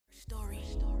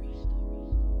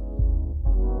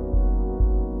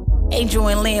Angel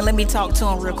and Lynn, let me talk to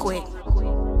them real quick.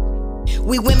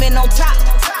 We women on top,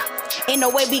 ain't no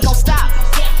way we gon' stop.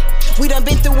 We done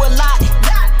been through a lot,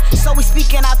 so we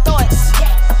speaking our thoughts,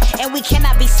 and we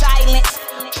cannot be silent.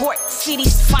 Port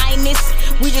City's finest,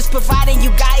 we just providing you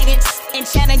guidance and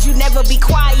challenge you never be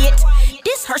quiet.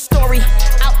 This her story,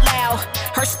 out loud,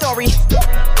 her story.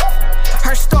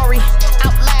 Her story,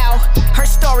 out loud, her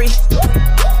story.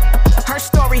 Her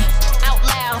story, out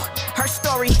loud, her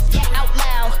story, out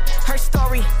loud, her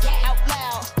story, out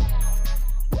loud.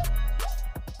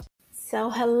 So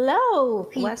hello,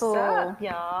 people. What's up,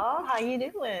 y'all? How you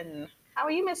doing? How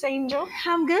are you, Miss Angel?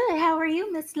 I'm good. How are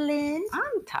you, Miss Lynn?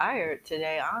 I'm tired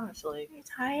today, honestly. You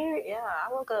tired? Yeah, I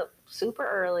woke up super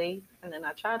early, and then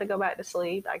I tried to go back to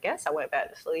sleep. I guess I went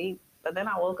back to sleep, but then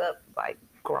I woke up like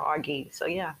groggy. So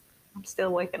yeah, I'm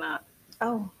still waking up.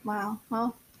 Oh, wow.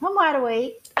 Well, I'm wide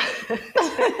awake.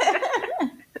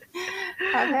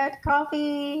 I've had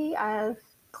coffee. I've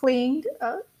cleaned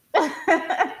up.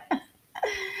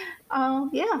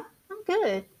 Yeah, I'm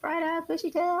good. Bright-eyed,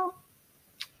 bushy tail.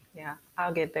 Yeah,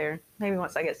 I'll get there. Maybe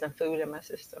once I get some food in my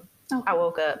system. Okay. I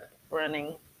woke up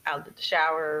running out of the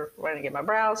shower, running to get my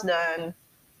brows done.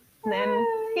 And then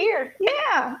here.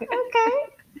 Yeah,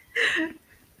 okay.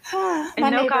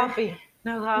 And no coffee.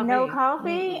 No coffee. No coffee?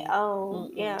 Mm-hmm. Oh,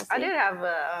 Mm-hmm. yeah. I did have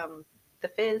the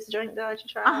fizz drink that I should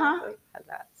try. Uh-huh. So I had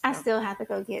that, so. I still have to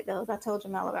go get those. I told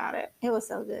Jamel about it. It was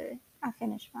so good. I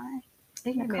finished mine.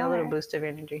 It gave me a little boost of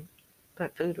energy,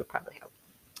 but food would probably help.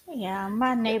 Yeah,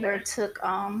 my neighbor took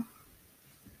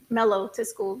Mello to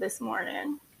school this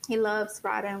morning. He loves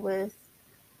riding with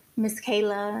Miss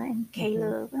Kayla and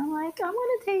Caleb. Mm-hmm. And I'm like, I'm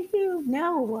going to take you.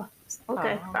 No.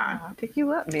 Okay, fine. I'll pick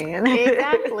you up, then.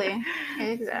 Exactly.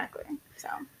 So,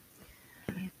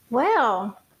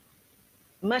 well.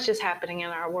 Much is happening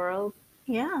in our world.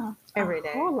 Yeah. Every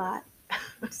day. A whole lot.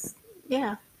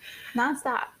 Yeah.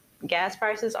 Nonstop. Gas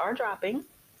prices are dropping.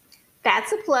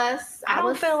 That's a plus. I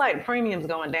don't feel like premiums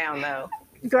going down, though.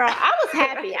 Girl, I was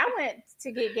happy. I went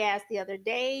to get gas the other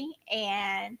day,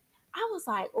 and I was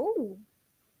like, ooh,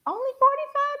 only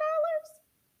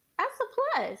 $45? That's a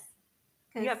plus.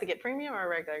 You have to get premium or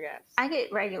regular gas? I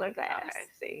get regular gas. Okay,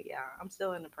 see, yeah. I'm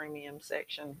still in the premium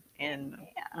section, and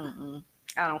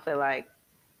I don't feel like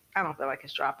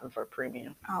it's dropping for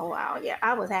premium. Oh, wow. Yeah,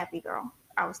 I was happy, girl.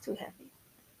 I was too happy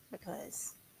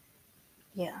because,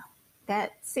 yeah.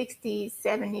 That 60,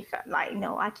 75, like,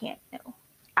 no, I can't, no.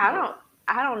 I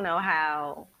don't know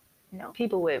how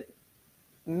people with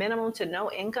minimal to no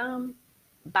income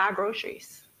buy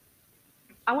groceries.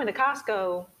 I went to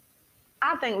Costco.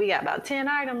 I think we got about 10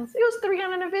 items. It was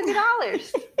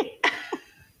 $350.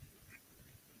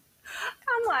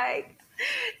 I'm like,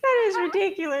 that is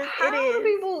ridiculous. How do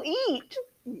people eat?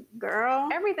 Girl,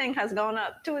 everything has gone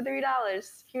up $2 or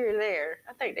 $3 here or there.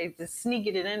 I think they just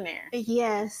sneaking it in there.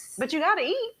 Yes, but you gotta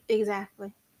eat.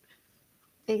 Exactly.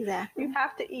 You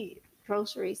have to eat.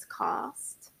 Groceries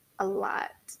cost a lot.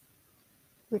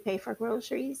 We pay for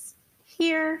groceries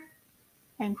here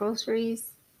and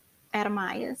groceries at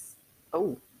Amaya's.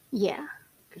 Oh, yeah.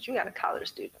 Because you got a college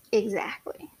student.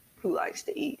 Exactly. Who likes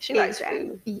to eat. She likes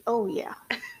food. Oh yeah.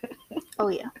 Oh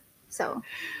yeah. So.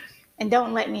 And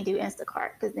don't let me do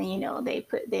Instacart because then, they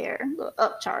put their little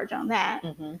upcharge on that.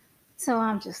 Mm-hmm. So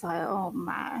I'm just like, oh,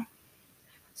 my.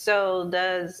 So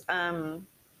does, I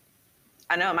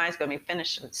know mine's going to be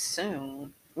finished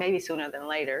soon, maybe sooner than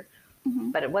later.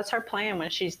 Mm-hmm. But what's her plan when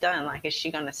she's done? Like, is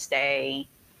she going to stay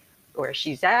where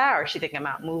she's at? Or is she thinking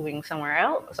about moving somewhere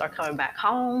else or coming back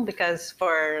home? Because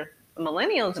for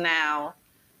millennials now,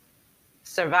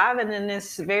 surviving in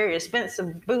this very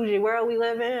expensive, bougie world we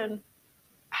live in,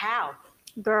 how?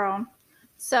 Girl,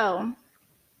 so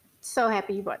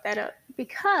happy you brought that up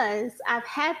because I've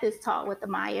had this talk with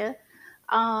Amaya.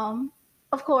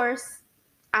 Of course,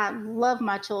 I love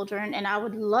my children and I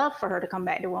would love for her to come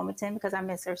back to Wilmington because I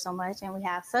miss her so much and we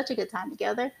have such a good time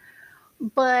together.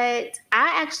 But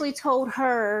I actually told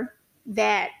her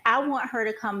that I want her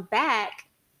to come back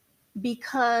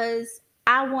because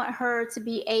I want her to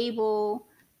be able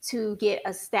to get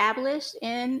established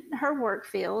in her work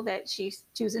field that she's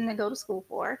choosing to go to school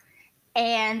for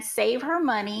and save her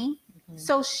money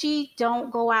so she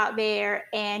don't go out there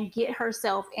and get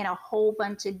herself in a whole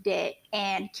bunch of debt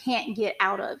and can't get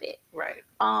out of it. Right.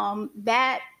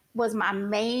 That was my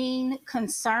main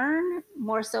concern,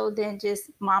 more so than just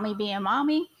mommy being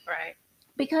mommy. Right.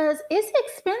 Because it's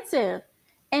expensive.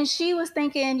 And she was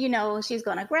thinking, she's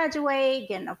going to graduate,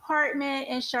 get an apartment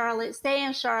in Charlotte, stay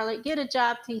in Charlotte, get a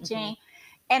job teaching,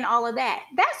 and all of that.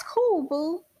 That's cool,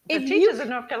 boo. The teachers in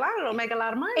North Carolina don't make a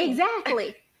lot of money.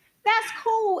 Exactly. That's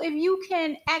cool if you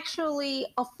can actually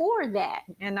afford that.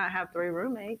 And not have 3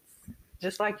 roommates,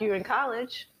 just like you in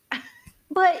college.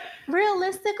 But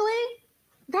realistically,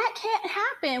 that can't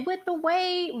happen with the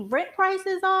way rent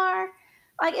prices are.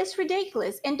 Like, it's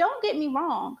ridiculous. And don't get me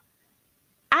wrong,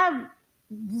 I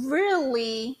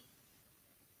really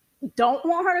don't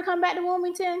want her to come back to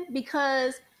Wilmington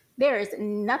because there is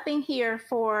nothing here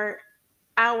for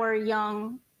our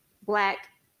young Black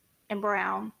and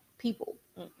brown people.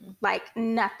 Like,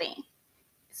 nothing.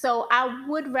 So I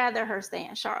would rather her stay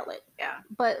in Charlotte. Yeah.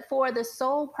 But for the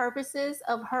sole purposes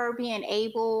of her being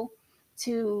able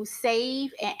to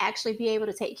save and actually be able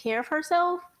to take care of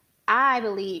herself, I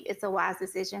believe it's a wise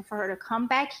decision for her to come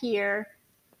back here,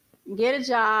 get a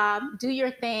job, do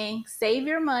your thing, save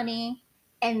your money,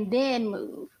 and then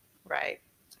move. Right.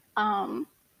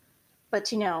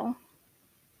 But you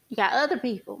got other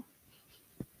people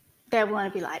that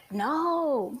want to be like,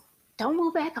 no, don't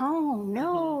move back home.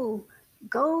 No,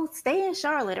 go stay in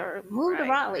Charlotte or move to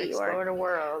Raleigh explore the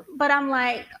world. But I'm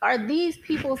like, are these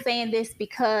people saying this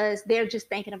because they're just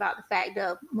thinking about the fact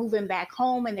of moving back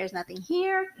home and there's nothing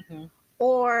here?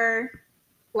 Or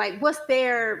like, what's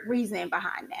their reasoning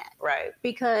behind that? Right.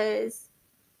 Because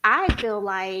I feel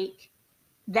like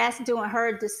that's doing her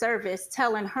a disservice,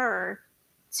 telling her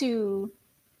to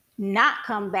not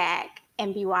come back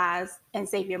and be wise and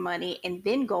save your money and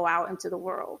then go out into the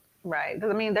world. Right. Because,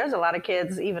 I mean, there's a lot of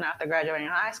kids, even after graduating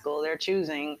high school, they're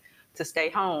choosing to stay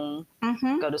home,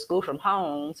 go to school from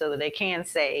home so that they can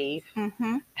save,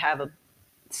 have a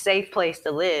safe place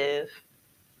to live,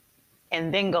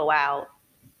 and then go out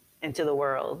into the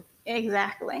world.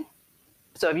 Exactly.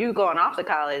 So if you're going off to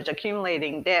college,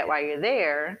 accumulating debt while you're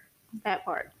there, that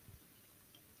part.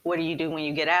 What do you do when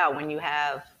you get out, when you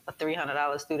have a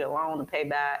 $300 student loan to pay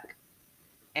back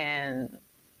and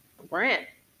rent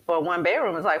for a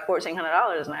 1-bedroom is like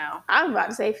 $1,400 now? I was about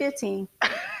to say 15.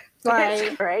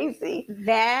 That's crazy.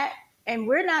 That, and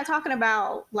we're not talking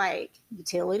about like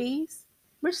utilities.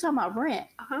 We're just talking about rent.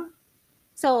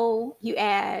 So you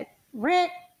add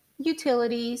rent,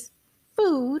 utilities,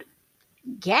 food,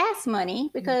 gas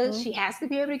money, because she has to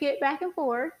be able to get back and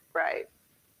forth. Right.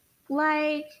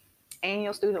 Like, and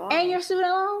your student loan. And your student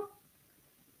loan.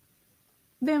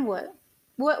 Then what?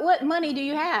 What money do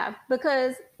you have?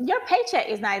 Because your paycheck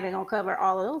is not even gonna cover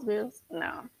all of those bills.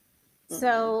 No.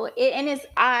 So it's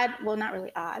odd. Well, not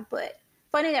really odd, but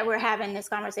funny that we're having this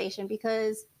conversation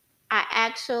because I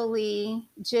actually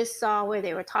just saw where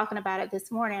they were talking about it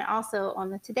this morning, also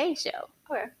on the Today Show.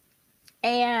 Okay.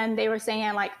 And they were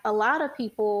saying like a lot of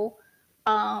people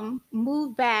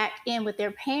moved back in with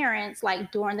their parents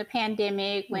like during the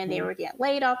pandemic when they were getting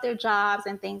laid off their jobs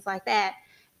and things like that,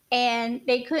 and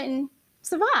they couldn't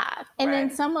survive. And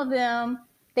then some of them,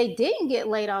 they didn't get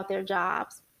laid off their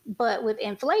jobs, but with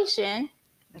inflation,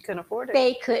 they couldn't afford it.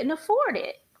 They couldn't afford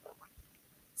it.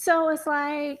 So it's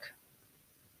like,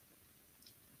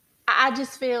 I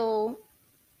just feel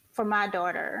for my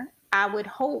daughter, I would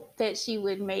hope that she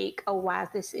would make a wise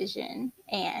decision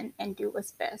and do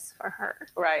what's best for her.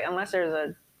 Right, unless there's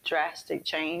a drastic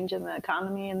change in the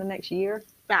economy in the next year.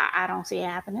 I don't see it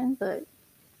happening, but...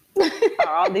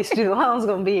 Are all these student loans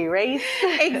going to be erased?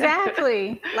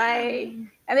 Exactly. Like,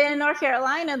 and then in North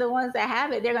Carolina, the ones that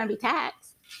have it, they're going to be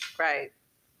taxed. Right.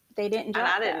 They didn't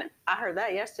drop that. I heard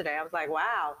that yesterday. I was like,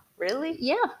 wow, really?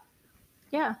 Yeah.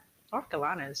 Yeah. North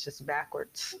Carolina is just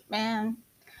backwards. Man.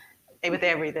 With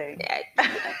everything.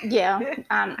 Yeah.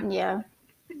 Yeah.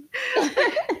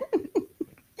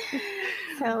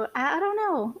 So, I don't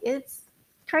know. It's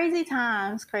crazy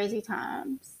times.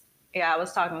 Yeah, I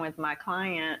was talking with my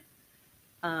client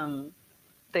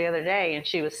the other day, and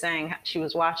she was saying she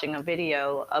was watching a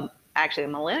video of, actually a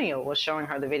millennial was showing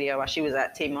her the video while she was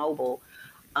at T-Mobile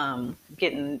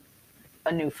getting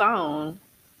a new phone,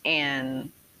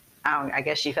 and I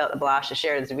guess she felt obliged to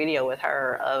share this video with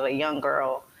her of a young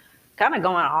girl kind of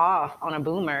going off on a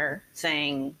boomer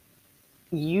saying,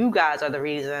 you guys are the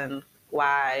reason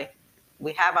why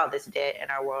we have all this debt in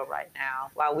our world right now,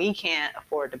 why we can't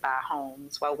afford to buy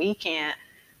homes, why we can't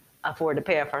afford to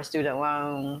pay off our student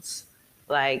loans.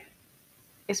 Like,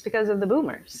 it's because of the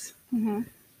boomers.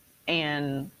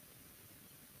 And,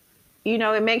 you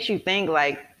know, it makes you think,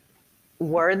 like,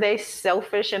 were they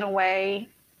selfish in a way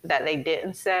that they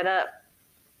didn't set up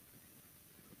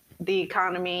the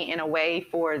economy in a way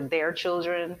for their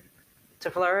children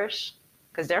to flourish?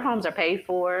 Because their homes are paid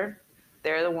for.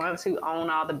 They're the ones who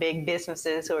own all the big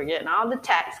businesses who are getting all the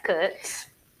tax cuts.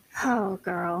 Oh,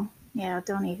 girl. Yeah,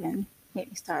 don't even get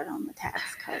me started on the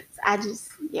tax cuts. I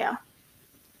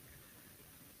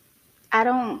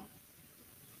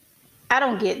I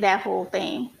don't get that whole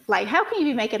thing. Like, how can you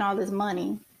be making all this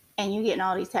money and you getting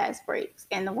all these tax breaks,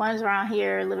 and the ones around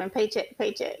here living paycheck to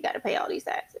paycheck got to pay all these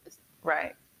taxes?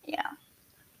 Right. Yeah.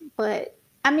 But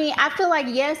I mean, I feel like,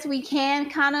 yes, we can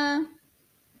kind of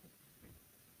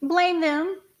blame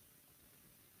them,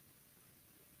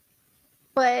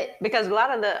 but Because a lot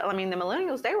of the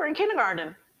millennials, they were in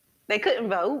kindergarten. They couldn't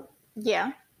vote.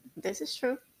 yeah, this is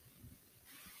true.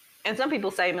 And some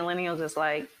people say millennials is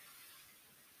like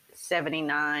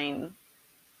 79,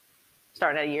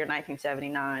 started at year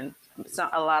 1979. So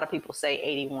a lot of people say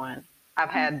 81. I've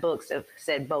had books that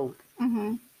said both.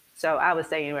 Mm-hmm. So I would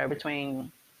say anywhere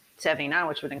between 79,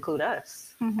 which would include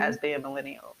us as being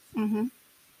millennials. Mm-hmm.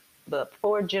 But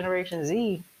for Generation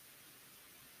Z,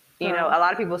 you know, a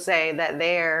lot of people say that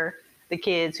they're the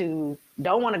kids who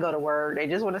don't want to go to work. They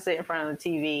just want to sit in front of the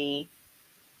TV.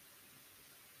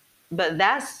 But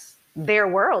that's their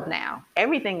world now.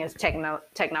 Everything is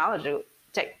technology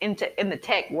in the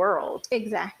tech world.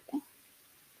 Exactly.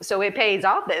 So it pays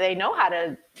off that they know how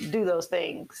to do those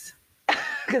things.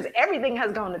 Because everything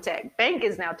has gone to tech. Bank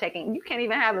is now taking. You can't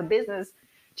even have a business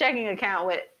checking account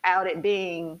without it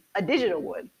being a digital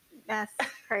one. That's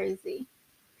crazy.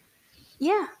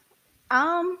 Yeah.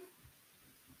 I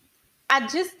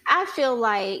feel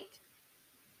like,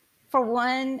 for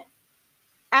one,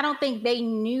 I don't think they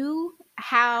knew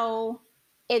how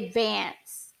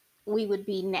advanced we would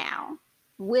be now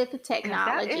with the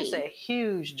technology. That is a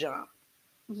huge jump.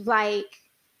 Like,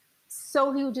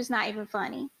 so huge, it's not even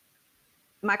funny.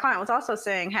 My client was also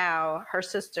saying how her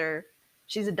sister,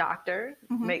 she's a doctor,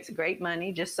 makes great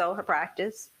money, just sold her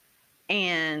practice.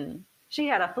 And she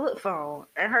had a flip phone,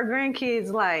 and her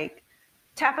grandkids like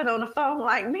tapping on the phone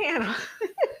like, man,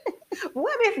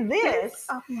 what is this?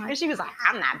 Oh and she was like,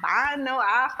 I'm not buying no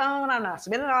iPhone. I'm not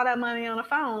spending all that money on a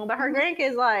phone. But her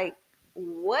grandkids like,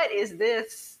 what is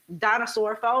this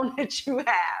dinosaur phone that you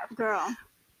have? Girl,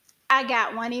 I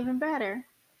got one even better.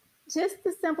 Just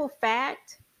the simple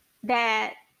fact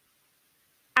that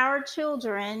our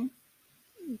children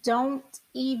don't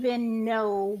even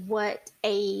know what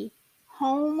a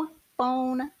home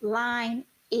phone line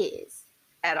is.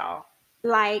 At all.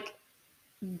 Like,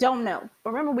 don't know.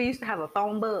 Remember we used to have a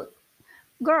phone book?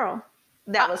 Girl.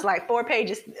 That was like 4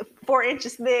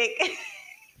 inches thick.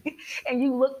 And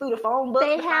you look through the phone book.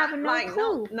 They have no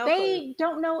clue. No they clue.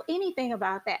 don't know anything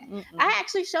about that. I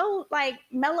actually showed, like,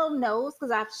 Mello knows because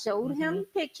I've showed him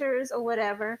pictures or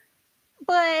whatever.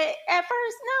 But at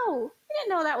first, no. He didn't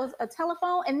know that was a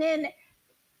telephone. And then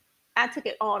I took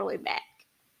it all the way back.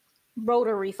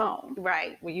 Rotary phone.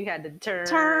 Right. Well, you had to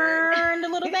turn the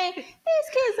little thing. These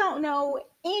kids don't know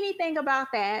anything about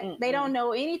that. They don't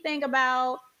know anything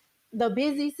about the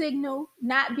busy signal,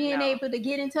 not being able to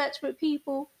get in touch with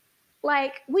people.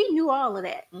 Like, we knew all of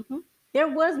that. There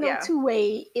was no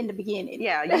two-way in the beginning.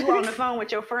 Yeah, you on the phone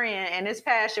with your friend, and it's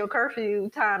past your curfew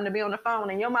time to be on the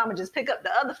phone, and your mama just pick up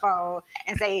the other phone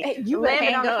and say, hey, you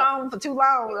been on the phone for too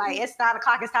long. Like, it's 9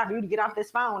 o'clock. It's time for you to get off this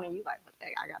phone. And you like,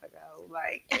 hey, I gotta go.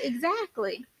 Like,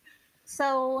 exactly.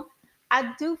 So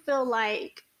I do feel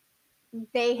like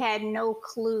they had no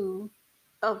clue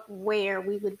of where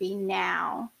we would be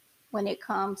now when it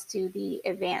comes to the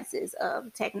advances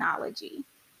of technology.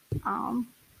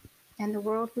 And the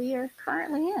world we are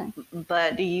currently in.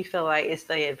 But do you feel like it's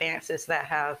the advances that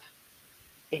have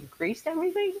increased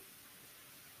everything?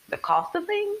 The cost of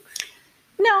things?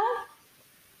 No.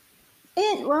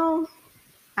 Well,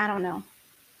 I don't know.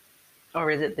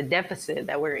 Or is it the deficit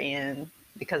that we're in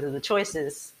because of the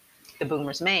choices the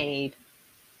boomers made?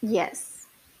 Yes.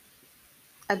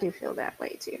 I do feel that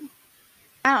way too.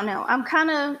 I don't know. I'm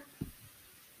kind of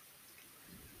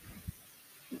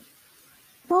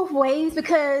both ways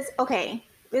because, okay,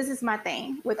 this is my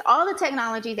thing. With all the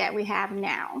technology that we have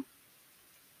now,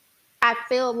 I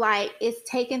feel like it's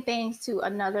taken things to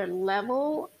another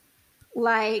level.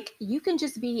 Like, you can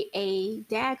just be a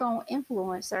daggone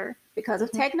influencer because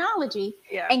of technology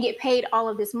and get paid all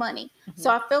of this money. So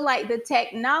I feel like the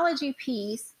technology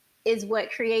piece is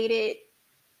what created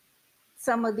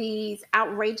some of these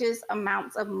outrageous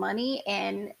amounts of money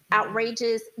and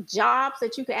outrageous jobs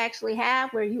that you could actually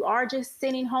have, where you are just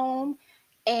sitting home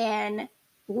and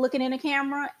looking in a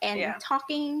camera and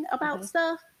talking about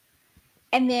stuff.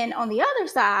 And then on the other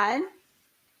side,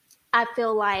 I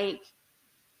feel like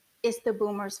it's the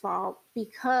boomers' fault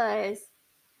because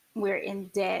we're in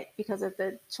debt because of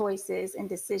the choices and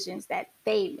decisions that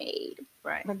they made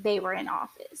when they were in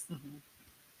office.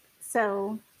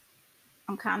 So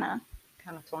I'm kind of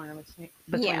torn between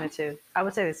the two. I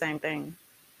would say the same thing.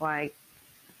 Like,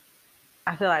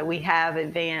 I feel like we have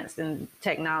advanced in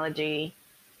technology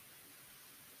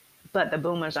but the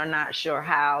boomers are not sure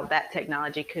how that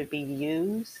technology could be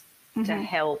used to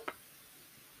help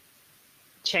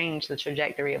change the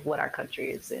trajectory of what our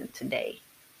country is in today.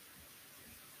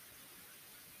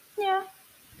 Yeah,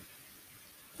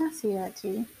 I see that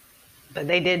too. But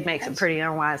they did make some pretty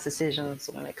unwise decisions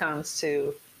when it comes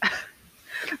to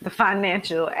the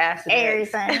financial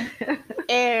aspects.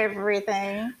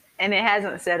 Everything. And it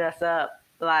hasn't set us up.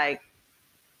 Like,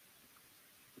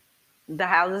 the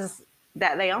houses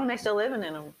that they own, they still living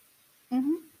in them.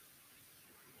 Mm-hmm.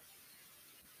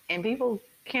 And people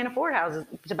can't afford houses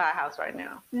to buy a house right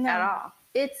now at all.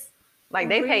 It's like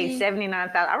they paid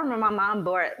 $79,000. I remember my mom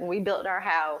bought, when we built our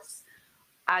house,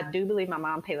 I do believe my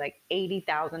mom paid like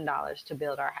 $80,000 to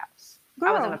build our house.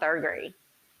 I was in the 3rd grade.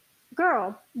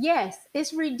 Girl, yes,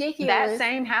 it's ridiculous. That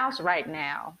same house right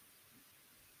now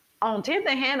on 10th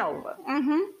and Hanover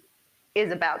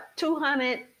is about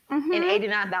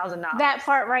 $289,000. That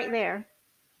part right there.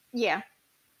 Yeah.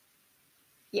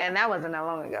 And that wasn't that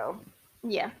long ago.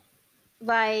 Yeah.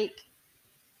 Like,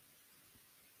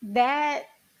 that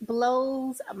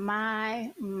blows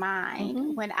my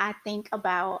mind when I think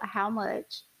about how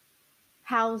much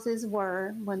houses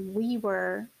were when we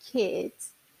were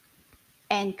kids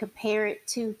and compare it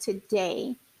to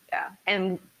today. Yeah.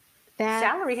 And that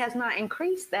salary has not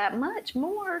increased that much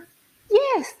more.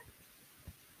 Yes.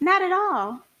 Not at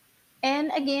all.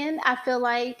 And again, I feel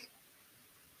like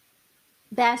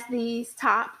that's these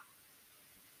top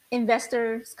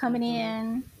investors coming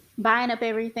in, buying up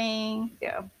everything.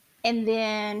 Yeah. And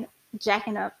then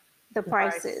jacking up the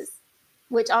prices,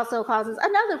 which also causes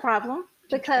another problem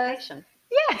because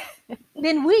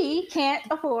then we can't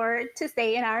afford to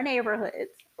stay in our neighborhoods.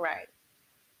 Right.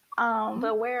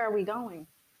 But where are we going?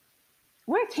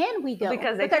 Where can we go?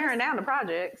 Because they're tearing down the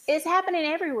projects. It's happening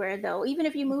everywhere, though. Even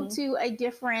if you move to a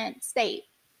different state,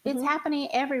 it's happening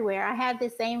everywhere. I had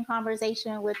this same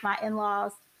conversation with my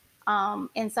in-laws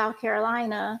in South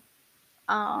Carolina.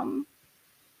 I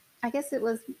guess it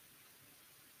was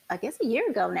a year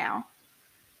ago now,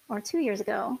 or 2 years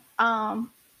ago,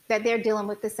 that they're dealing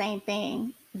with the same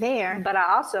thing there. But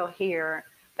I also hear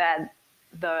that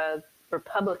the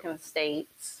Republican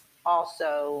states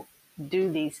also do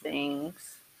these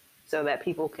things so that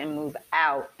people can move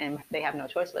out, and they have no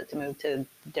choice but to move to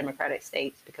Democratic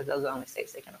states because those are the only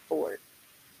states they can afford.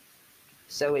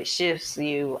 So it shifts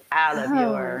you out of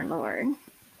your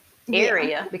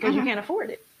area because you can't afford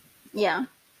it. Yeah, and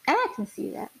I can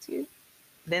see that too.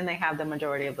 Then they have the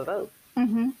majority of the vote.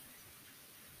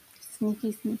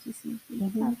 Sneaky.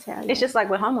 I'll tell you. It's just like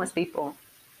with homeless people.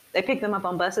 They pick them up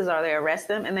on buses or they arrest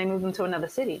them and they move them to another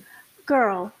city.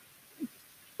 Girl,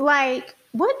 like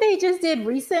what they just did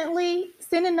recently,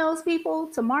 sending those people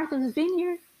to Martha's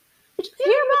Vineyard. Did you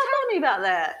hear about Tell me about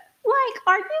that. Like,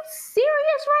 are you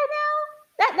serious right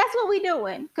now? That's what we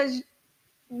doing. Because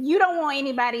you don't want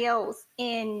anybody else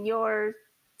in your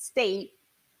state.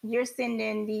 You're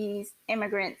sending these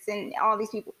immigrants and all these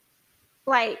people.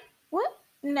 Like, what?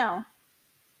 No.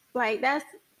 Like, that's,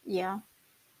 yeah,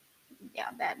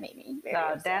 that made me very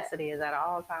upset. Audacity is at an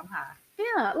all-time high.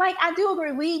 Yeah, like, I do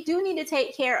agree. We do need to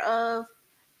take care of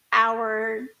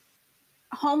our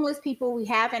homeless people we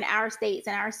have in our states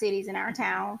and our cities and our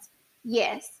towns.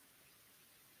 Yes.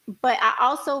 But I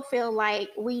also feel like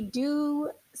we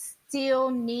do still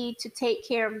need to take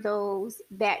care of those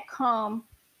that come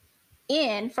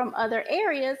in from other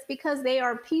areas because they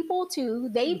are people too.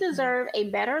 They deserve a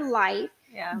better life.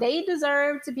 Yeah. They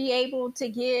deserve to be able to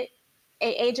get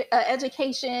an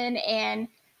education and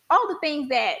all the things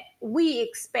that we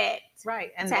expect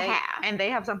to have. And they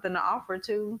have something to offer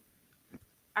to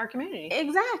our community.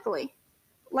 Exactly.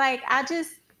 Like, I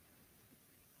just...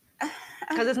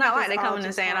 Because it's not like they coming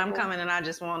and saying, I'm coming and I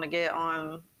just want to get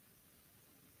on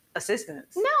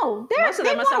assistance. No. Most of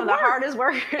them are some of the hardest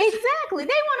workers. Exactly. They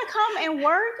want to come and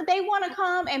work. They want to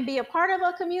come and be a part of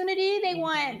a community. They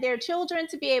want their children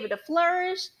to be able to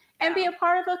flourish and be a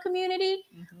part of a community.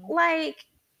 Like,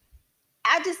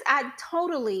 I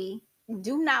totally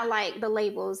do not like the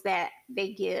labels that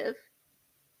they give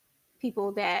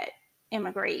people that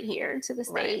immigrate here to the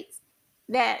States.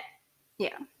 That,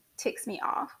 ticks me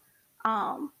off.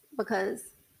 Because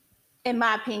in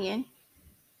my opinion,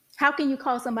 how can you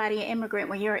call somebody an immigrant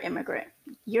when you're an immigrant?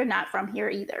 You're not from here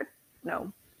either.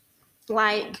 No.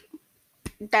 Like,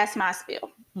 that's my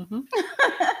spiel.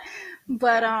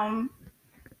 But,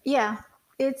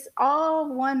 it's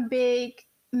all one big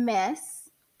mess.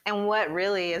 And what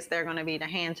really is there going to be to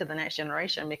hand to the next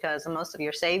generation? Because most of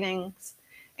your savings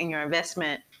and your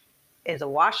investment is a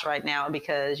wash right now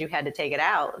because you had to take it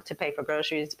out to pay for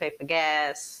groceries, to pay for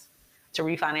gas, to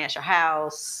refinance your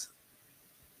house,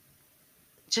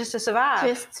 Just to survive.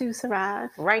 Just to survive.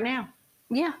 Right now.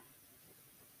 Yeah.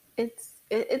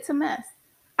 It's a mess.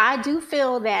 I do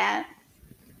feel that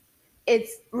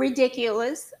it's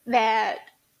ridiculous that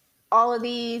all of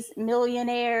these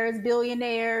millionaires,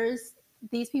 billionaires,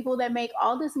 these people that make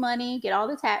all this money get all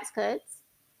the tax cuts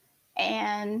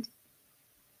and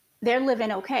they're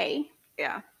living okay.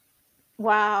 Yeah.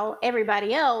 While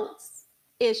everybody else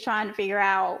is trying to figure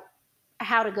out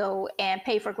how to go and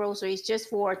pay for groceries just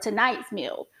for tonight's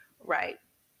meal. Right.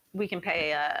 We can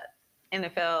pay a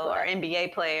NFL or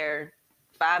NBA player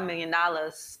 $5 million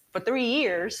for 3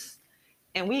 years,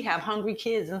 and we have hungry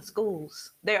kids in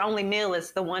schools. Their only meal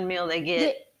is the one meal they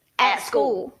get at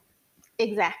school.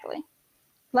 Exactly.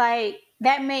 Like,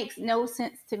 that makes no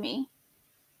sense to me.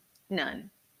 None.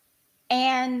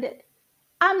 And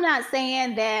I'm not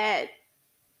saying that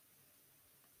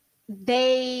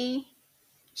they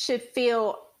should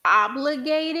feel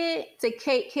obligated to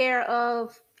take care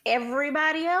of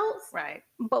everybody else. Right.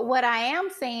 But what I am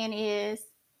saying is,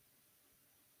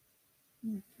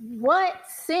 what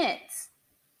sense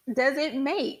does it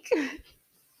make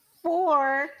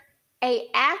for a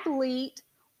athlete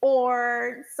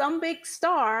or some big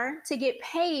star to get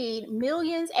paid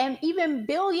millions and even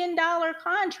billion-dollar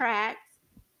contracts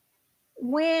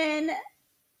when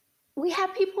we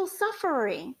have people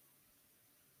suffering?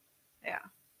 Yeah.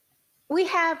 We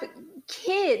have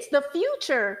kids, the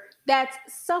future, that's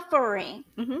suffering.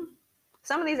 Mm-hmm.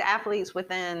 Some of these athletes,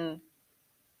 within,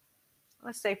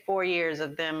 let's say, 4 years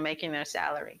of them making their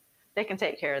salary, they can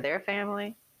take care of their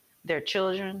family, their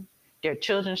children, their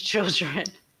children's children,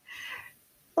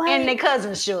 and their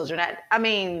cousins' children. I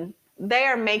mean, they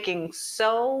are making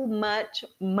so much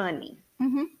money.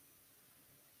 Mm-hmm.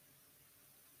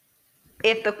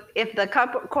 If the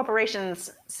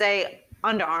corporations say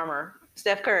Under Armour,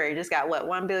 Steph Curry just got what,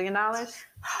 $1 billion?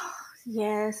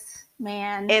 Yes,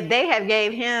 man. If they have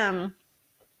gave him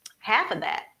half of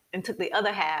that and took the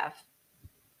other half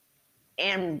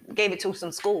and gave it to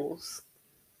some schools,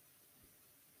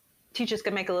 teachers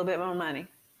could make a little bit more money.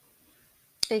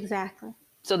 Exactly.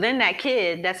 So then that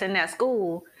kid that's in that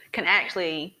school can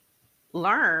actually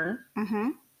learn,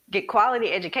 get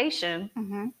quality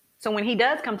education. So when he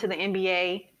does come to the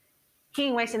NBA, he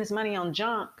ain't wasting his money on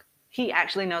junk. He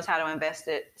actually knows how to invest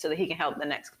it so that he can help the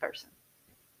next person.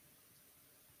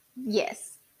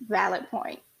 Yes, valid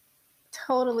point.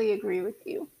 Totally agree with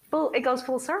you. It goes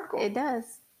full circle. It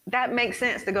does. That makes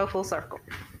sense to go full circle.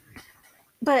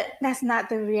 But that's not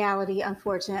the reality,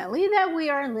 unfortunately, that we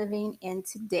are living in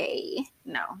today.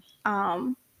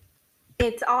 No.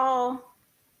 It's all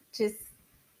just,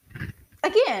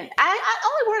 again,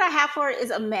 only word I have for it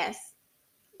is a mess,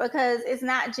 because it's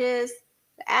not just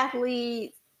the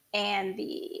athletes and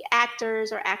the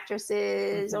actors or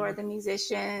actresses or the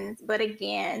musicians, but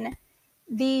again,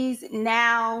 these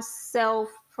now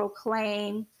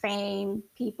self-proclaimed fame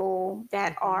people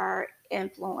that are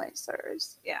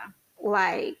influencers. Yeah.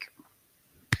 Like,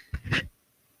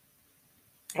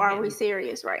 are we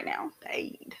serious right now?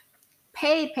 Paid.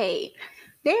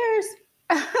 There's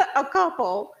a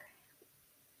couple.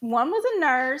 One was a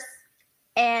nurse,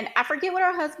 and I forget what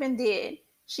her husband did.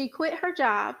 She quit her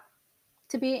job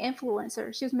to be an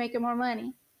influencer. She was making more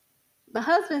money. The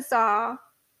husband saw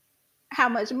how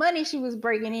much money she was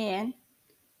bringing in.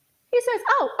 He says,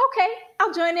 "Oh, okay,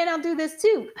 I'll join in. I'll do this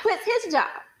too." Quits his job.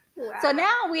 Wow. So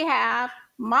now we have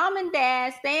mom and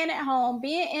dad staying at home,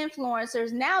 being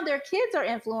influencers. Now their kids are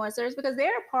influencers because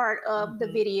they're a part of the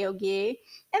video gig,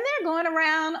 and they're going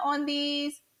around on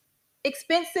these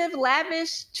expensive,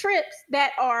 lavish trips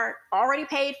that are already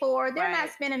paid for. They're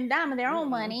not spending a dime of their own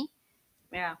money.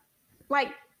 Yeah.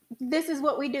 Like, this is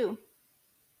what we do.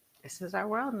 This is our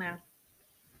world now.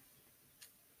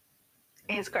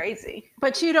 It's crazy.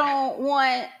 But you don't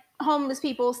want homeless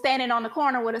people standing on the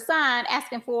corner with a sign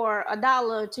asking for $1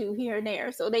 or $2 here and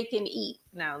there so they can eat.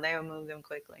 No, they will move them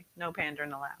quickly. No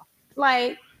pandering allowed.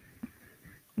 Like,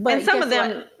 but and some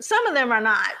of them are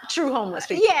not true homeless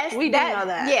people. Yes, we do know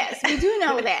that. Yes, we do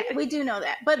know that. We do know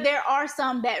that. But there are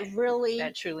some that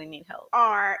truly need help.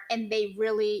 And they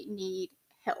really need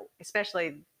help,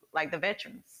 especially like the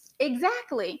veterans.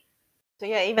 Exactly. So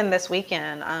yeah, even this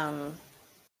weekend,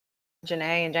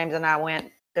 Janae and James and I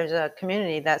went. There's a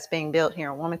community that's being built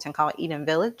here in Wilmington called Eden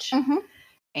Village,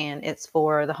 and it's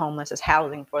for the homeless. It's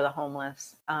housing for the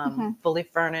homeless, fully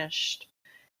furnished,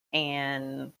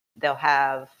 and they'll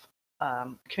have a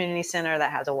community center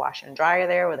that has a washer and dryer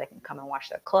there where they can come and wash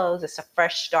their clothes. It's a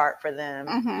fresh start for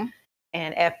them.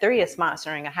 And F3 is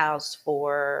sponsoring a house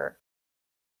for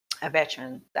a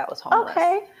veteran that was homeless.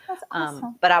 Okay, that's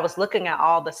awesome. But I was looking at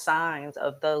all the signs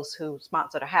of those who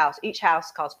sponsored a house. Each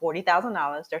house costs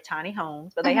 $40,000. They're tiny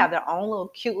homes, but they have their own little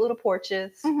cute little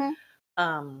porches,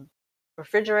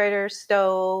 refrigerator,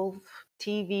 stove,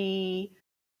 TV,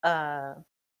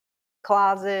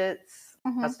 closets,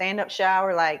 a stand-up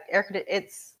shower, like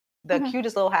it's the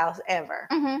cutest little house ever.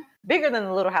 Bigger than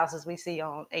the little houses we see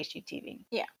on HGTV.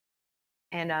 Yeah.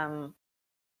 And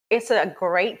it's a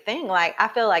great thing. Like, I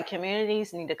feel like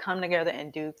communities need to come together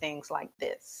and do things like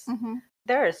this.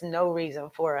 There is no reason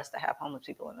for us to have homeless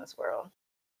people in this world.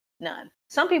 None.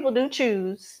 Some people do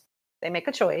choose. They make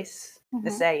a choice to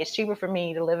say it's cheaper for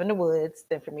me to live in the woods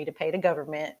than for me to pay the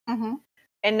government.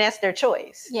 And that's their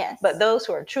choice. Yes. But those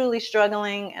who are truly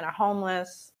struggling and are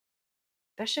homeless,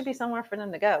 there should be somewhere for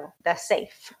them to go that's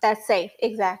safe. That's safe.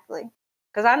 Exactly.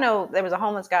 Because I know there was a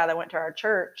homeless guy that went to our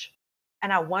church,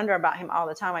 and I wonder about him all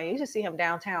the time. I used to see him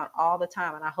downtown all the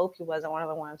time, and I hope he wasn't one of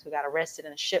the ones who got arrested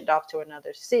and shipped off to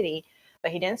another city.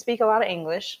 But he didn't speak a lot of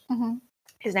English.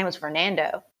 His name was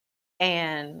Fernando.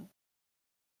 And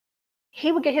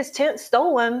he would get his tent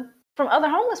stolen from other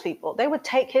homeless people. They would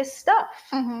take his stuff.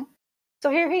 So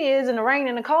here he is in the rain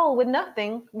and the cold with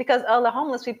nothing because other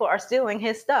homeless people are stealing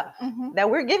his stuff that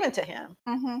we're giving to him.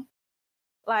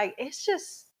 Like, it's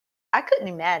just, I couldn't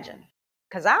imagine.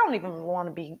 Because I don't even want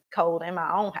to be cold in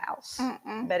my own house.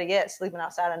 Better yet, sleeping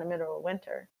outside in the middle of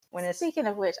winter. Speaking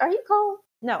of which, are you cold?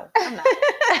 No, I'm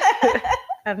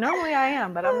not. Normally I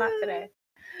am, but I'm not today.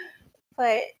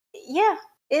 But yeah,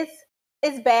 it's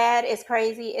bad. It's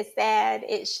crazy. It's sad.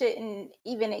 It shouldn't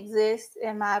even exist,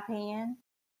 in my opinion.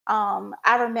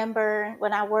 I remember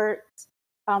when I worked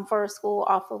for a school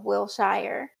off of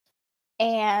Wilshire,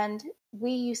 and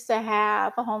we used to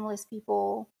have homeless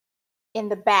people in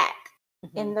the back,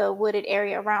 in the wooded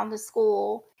area around the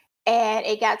school. And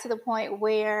it got to the point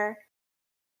where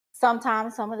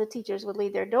sometimes some of the teachers would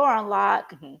leave their door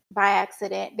unlocked by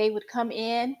accident. They would come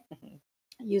in,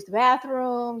 use the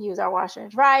bathroom, use our washer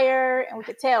and dryer, and we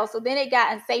could tell. So then it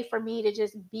got unsafe for me to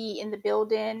just be in the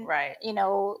building, right,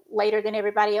 later than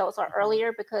everybody else or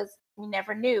earlier, because we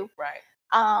never knew. Right.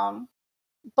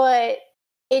 But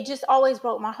it just always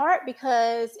broke my heart,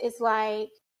 because it's like,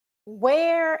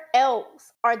 where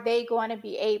else are they going to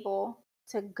be able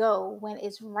to go when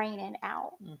it's raining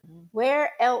out? Where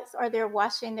else are they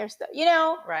washing their stuff?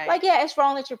 Right. Like, yeah, it's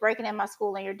wrong that you're breaking in my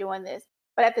school and you're doing this,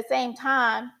 but at the same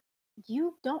time,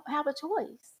 you don't have a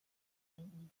choice.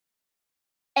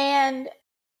 And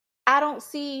I don't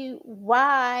see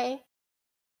why,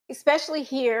 especially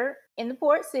here in the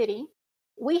port city,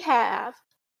 we have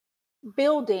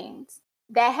buildings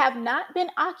that have not been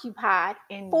occupied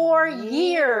for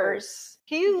years.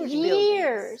 Huge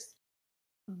years.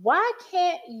 Why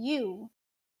can't you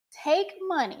take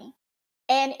money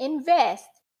and invest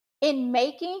in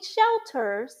making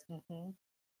shelters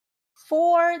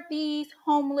for these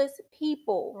homeless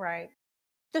people? Right.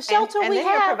 The shelter and we then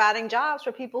have, you're providing jobs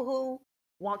for people who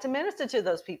want to minister to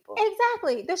those people.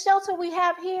 Exactly. The shelter we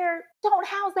have here don't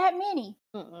house that many.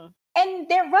 And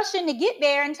they're rushing to get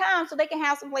there in time so they can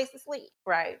have some place to sleep.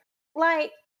 Right.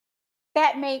 Like,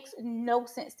 that makes no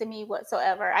sense to me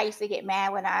whatsoever. I used to get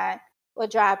mad when I would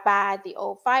drive by the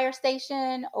old fire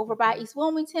station over by East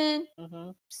Wilmington,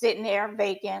 sitting there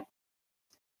vacant.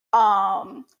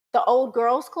 The old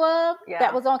girls club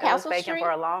that was on Castle vacant Street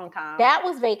for a long time. That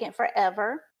was vacant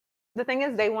forever. The thing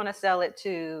is, they want to sell it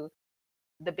to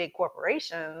the big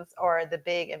corporations or the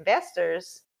big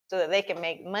investors so that they can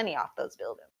make money off those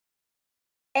buildings.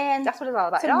 And that's what it's all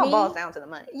about. It all boils down to the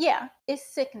money. Yeah,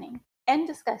 it's sickening and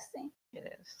disgusting.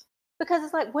 It is. Because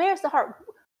it's like, where's the heart?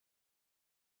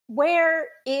 Where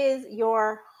is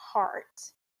your heart?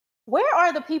 Where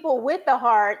are the people with the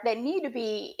heart that need to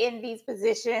be in these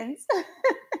positions?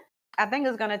 I think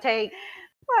it's going to take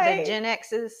the Gen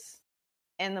X's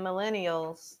and the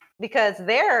millennials, because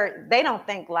they don't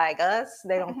think like us.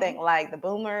 They don't think like the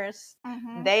boomers.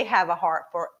 They have a heart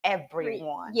for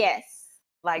everyone. Yes.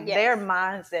 Like, their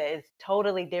mindset is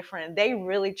totally different. They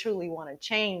really, truly want to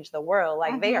change the world.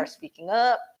 Like, they are speaking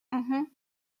up.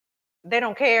 They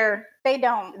don't care. They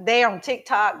don't. They're on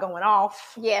TikTok going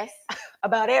off. Yes.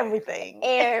 About everything.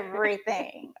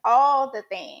 Everything. All the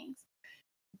things.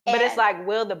 But it's like,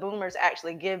 will the boomers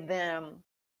actually give them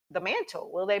the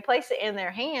mantle? Will they place it in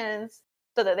their hands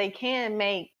so that they can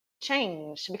make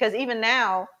change? Because even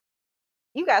now,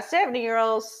 you got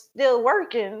 70-year-olds still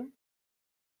working,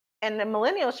 and the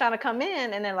millennials trying to come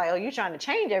in, and they're like, oh, you're trying to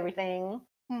change everything.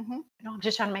 No, I'm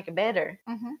just trying to make it better.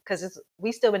 Because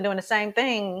we still been doing the same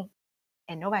thing,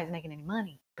 and nobody's making any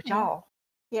money but y'all.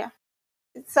 Yeah.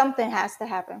 Something has to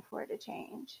happen for it to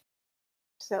change.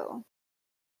 So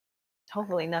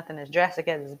hopefully nothing as drastic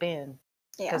as it's been.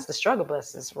 Because the struggle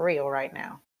bus is real right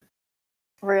now.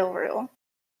 Real.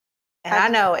 And I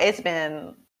know it's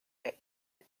been,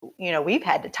 we've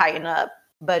had to tighten up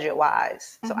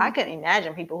budget-wise. So I couldn't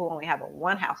imagine people who only have a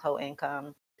one household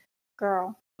income.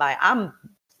 Girl. Like, I'm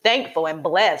thankful and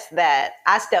blessed that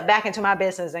I stepped back into my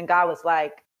business and God was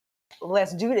like,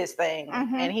 let's do this thing.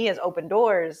 And he has opened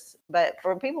doors. But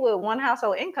for people with one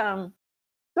household income,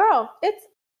 girl, it's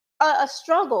a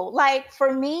struggle. Like,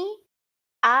 for me,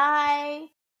 I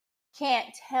can't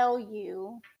tell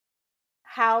you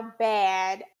how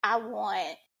bad I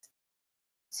want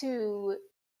to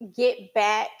get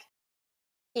back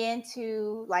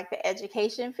into like the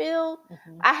education field.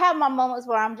 I have my moments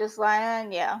where I'm just like,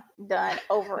 yeah, done,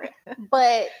 over it.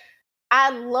 But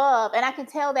I love, and I can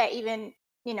tell that even,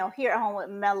 here at home with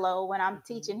Mello when I'm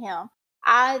teaching him,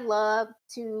 I love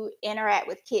to interact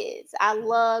with kids. I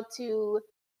love to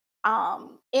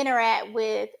interact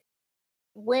with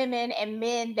women and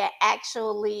men that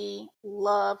actually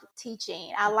love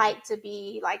teaching. I like to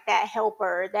be like that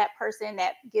helper, that person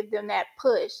that give them that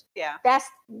push. Yeah. That's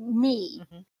me.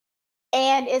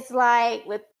 And it's like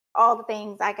with all the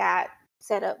things I got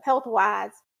set up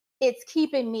health-wise, it's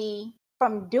keeping me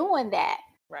from doing that.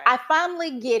 Right. I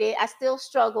finally get it. I still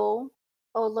struggle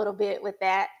a little bit with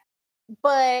that,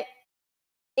 but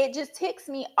it just ticks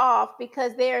me off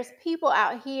because there's people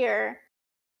out here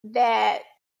that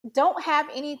don't have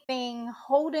anything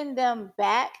holding them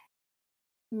back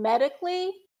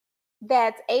medically,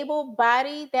 that's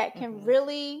able-bodied, that can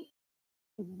really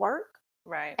work,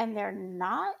 right. and they're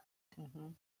not.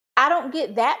 I don't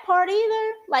get that part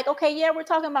either. Like, okay, yeah, we're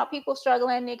talking about people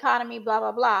struggling in the economy, blah,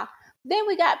 blah, blah. Then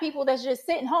we got people that's just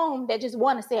sitting home that just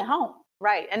want to stay at home.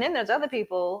 Right. And then there's other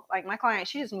people, like my client,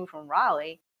 she just moved from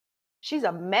Raleigh. She's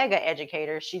a mega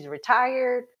educator. She's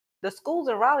retired. The schools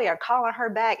in Raleigh are calling her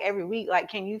back every week. Like,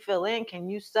 can you fill in? Can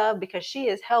you sub? Because she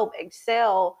has helped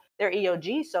excel their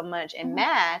EOG so much in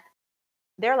math.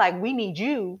 They're like, we need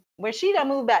you. When she done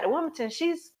moved back to Wilmington,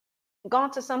 she's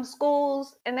gone to some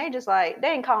schools and they just like, they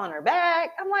ain't calling her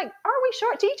back. I'm like, are we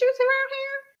short teachers around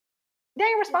here? They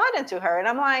ain't responding to her. And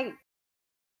I'm like,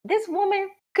 this woman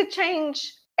could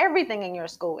change everything in your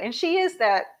school. And she is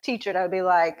that teacher that would be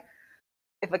like,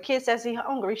 if a kid says he's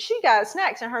hungry, she got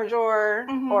snacks in her drawer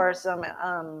or some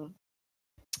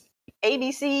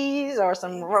ABCs or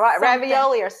some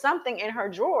ravioli or something in her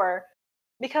drawer,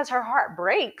 because her heart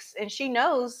breaks and she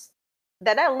knows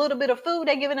that little bit of food,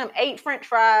 they're giving them 8 French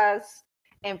fries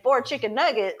and 4 chicken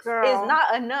nuggets is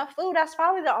not enough food. That's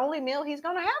probably the only meal he's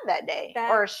going to have that day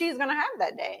or she's going to have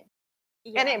that day.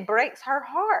 Yeah. And it breaks her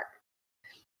heart.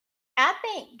 I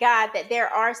thank God that there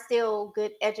are still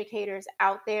good educators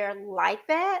out there like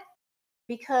that,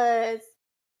 because,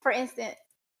 for instance,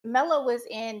 Mello was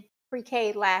in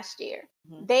pre-K last year.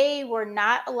 They were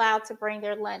not allowed to bring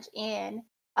their lunch in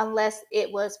unless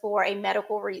it was for a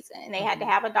medical reason, and they had to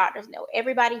have a doctor's note.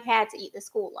 Everybody had to eat the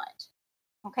school lunch.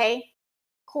 Okay,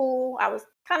 cool. I was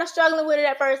kind of struggling with it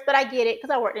at first, but I get it because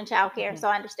I worked in childcare, so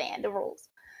I understand the rules.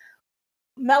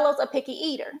 Mello's a picky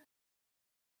eater.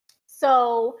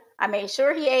 So I made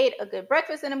sure he ate a good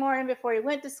breakfast in the morning before he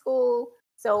went to school.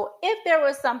 So if there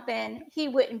was something, he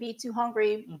wouldn't be too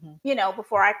hungry,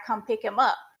 before I come pick him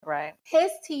up. Right.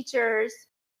 His teachers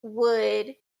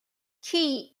would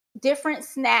keep different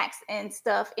snacks and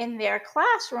stuff in their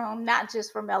classroom, not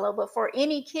just for Mello, but for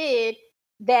any kid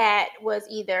that was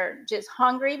either just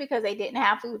hungry because they didn't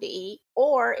have food to eat,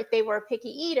 or if they were a picky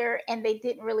eater and they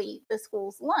didn't really eat the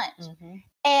school's lunch.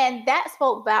 And that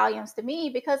spoke volumes to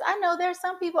me, because I know there's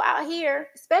some people out here,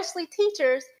 especially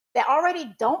teachers, that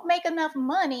already don't make enough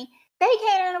money. They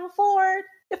can't even afford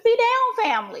to feed their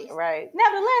own families. Right.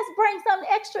 Nevertheless, bring something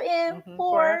extra in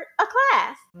for a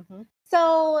class.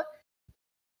 So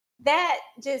that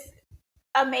just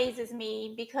amazes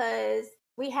me, because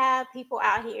we have people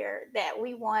out here that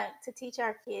we want to teach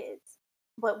our kids,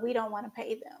 but we don't want to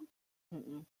pay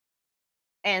them.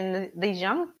 And these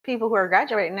young people who are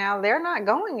graduating now, they're not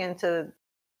going into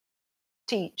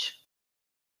teach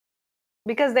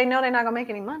because they know they're not going to make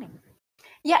any money.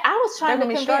 Yeah, I was trying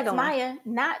to convince Maya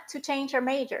not to change her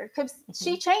major, because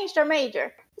she changed her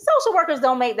major. Social workers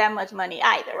don't make that much money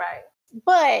either. Right.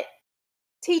 But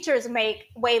teachers make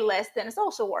way less than a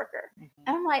social worker. And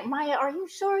I'm like, Maya, are you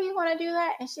sure you want to do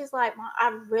that? And she's like,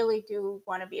 I really do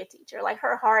want to be a teacher. Like,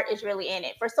 her heart is really in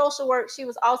it. For social work, she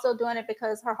was also doing it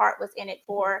because her heart was in it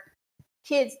for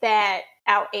kids that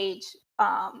outage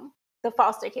the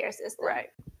foster care system. Right.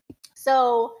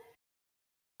 So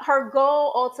her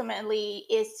goal ultimately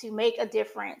is to make a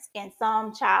difference in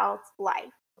some child's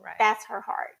life. Right. That's her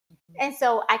heart. And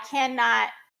so I cannot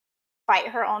fight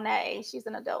her on that age. She's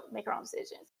an adult, make her own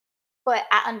decisions. But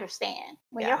I understand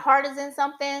when your Yeah. heart is in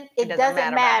something, it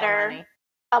doesn't matter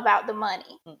about the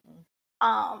money.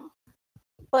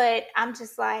 But I'm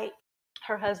just like,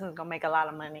 her husband's gonna make a lot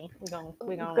of money. We're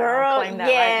gonna girl, claim that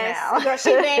right now. Girl,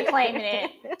 she been claiming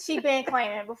it. She been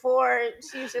claiming it. Before.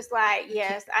 She was just like,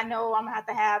 yes, I know I'm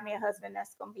gonna have me a husband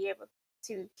that's gonna be able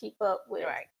to keep up with,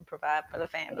 right, provide for the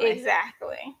family.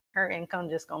 Exactly. Her income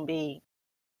just gonna be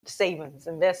savings,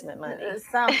 investment money,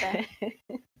 something.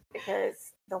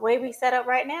 Because the way we set up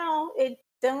right now, it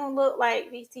doesn't look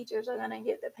like these teachers are gonna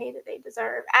get the pay that they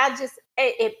deserve.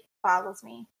 It boggles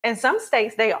me. In some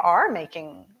states, they are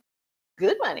making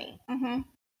good money,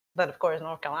 but of course,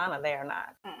 North Carolina, they are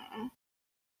not.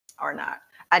 Or not.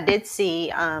 I did see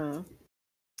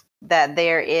that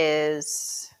there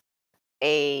is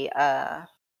a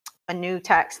new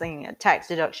tax thing, a tax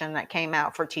deduction that came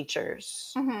out for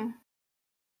teachers.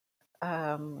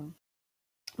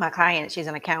 My client, she's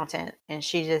an accountant, and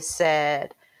she just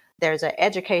said there's an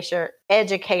educator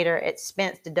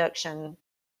expense deduction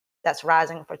that's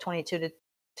rising for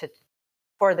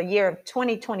for the year of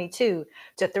 2022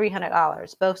 to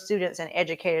 $300. Both students and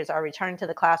educators are returning to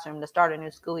the classroom to start a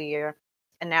new school year,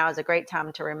 and now is a great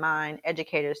time to remind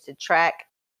educators to track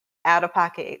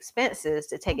out-of-pocket expenses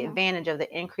to take advantage of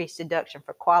the increased deduction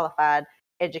for qualified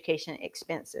education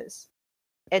expenses.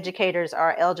 Educators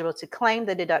are eligible to claim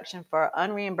the deduction for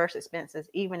unreimbursed expenses,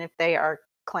 even if they are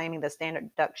claiming the standard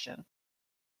deduction.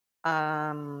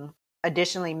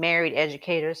 Additionally, married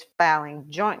educators filing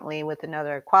jointly with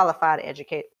another qualified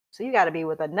educator. So you got to be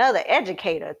with another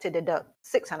educator to deduct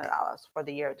 $600 for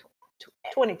the year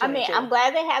 2022. I mean, I'm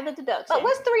glad they have the deduction. But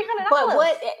what's $300? But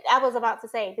what I was about to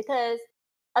say, because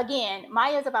again,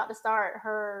 Maya's about to start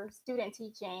her student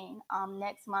teaching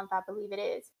next month, I believe it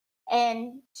is.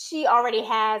 And she already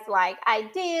has like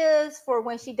ideas for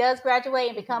when she does graduate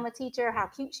and become a teacher, how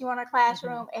cute she wants her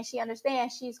classroom. And she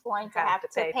understands she's going to have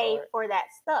to pay for that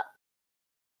stuff.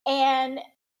 And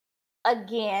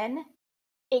again,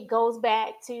 it goes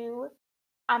back to,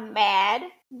 I'm mad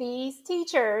these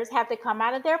teachers have to come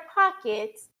out of their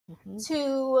pockets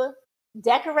to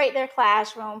decorate their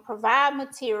classroom, provide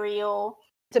material.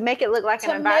 To make it look like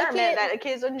an environment that the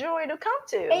kids enjoy to come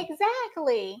to.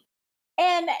 Exactly.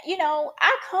 And, you know,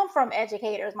 I come from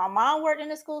educators. My mom worked in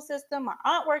the school system. My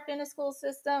aunt worked in the school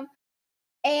system.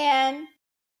 And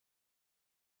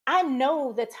I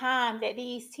know the time that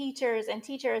these teachers and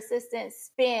teacher assistants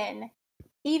spend,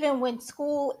 even when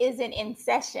school isn't in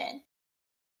session.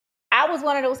 I was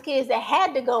one of those kids that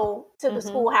had to go to the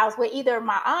schoolhouse with either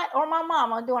my aunt or my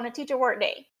mama doing a teacher work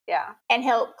day. Yeah. And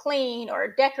help clean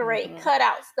or decorate, cut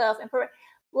out stuff. And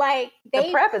like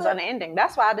the prep is unending.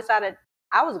 That's why I decided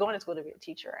I was going to school to be a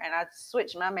teacher, and I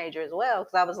switched my major as well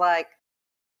because I was like,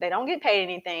 they don't get paid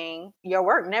anything. Your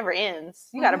work never ends.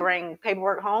 You got to bring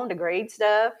paperwork home to grade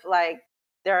stuff. Like,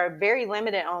 they're very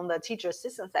limited on the teacher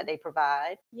assistance that they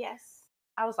provide. Yes.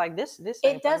 I was like, this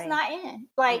it does not end.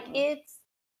 Like, it's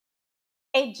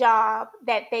a job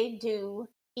that they do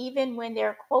even when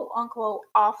they're quote unquote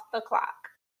off the clock.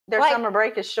 Their summer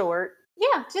break is short.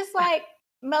 Yeah, just like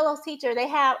Mello's teacher, they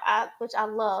have, which I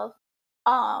love.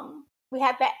 We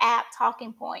have the app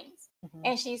Talking Points,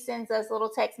 and she sends us little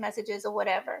text messages or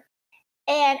whatever.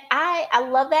 And I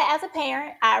love that as a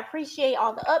parent. I appreciate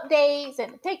all the updates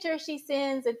and the pictures she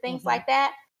sends and things like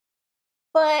that.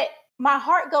 But my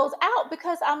heart goes out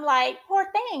because I'm like, poor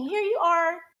thing, here you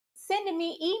are sending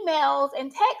me emails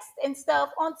and texts and stuff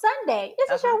on Sunday.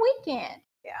 This is your weekend.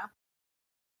 Yeah.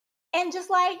 And just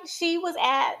like she was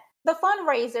at the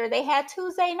fundraiser they had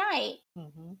Tuesday night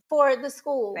for the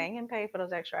school. They ain't getting paid for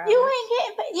those extra hours. You ain't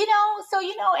getting paid, you know, so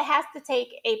you know it has to take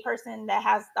a person that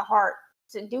has the heart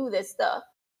to do this stuff.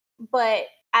 But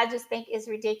I just think it's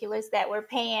ridiculous that we're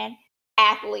paying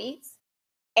athletes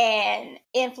and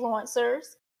influencers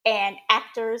and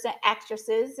actors and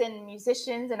actresses and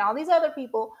musicians and all these other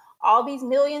people all these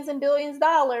millions and billions of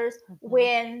dollars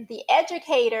when the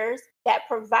educators that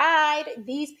provide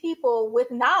these people with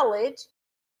knowledge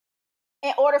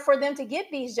in order for them to get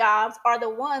these jobs are the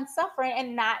ones suffering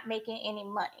and not making any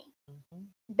money.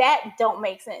 That don't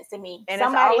make sense to me. And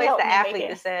somebody it's always the athlete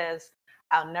that says,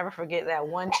 I'll never forget that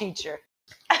one teacher.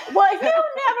 Well, if you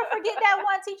never forget that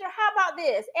one teacher, how about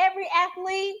this? Every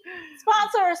athlete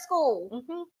sponsor a school.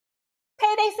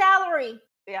 Pay their salary.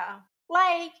 Yeah.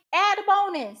 Like, add a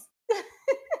bonus.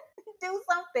 Do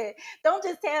something. Don't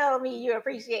just tell me you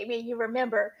appreciate me. You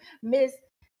remember Miss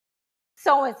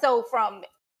so-and-so from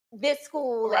this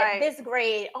school at this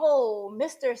grade. Oh,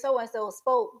 Mr. So-and-so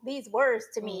spoke these words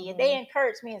to me and they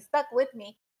encouraged me and stuck with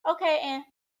me. Okay, and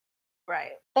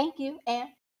right. Thank you, and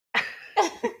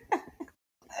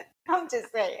I'm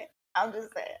just saying. I'm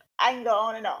just saying. I can go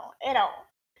on and on and on.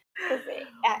 'Cause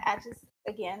I just,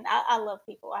 again, I love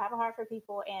people. I have a heart for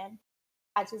people, and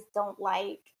I just don't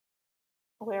like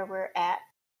where we're at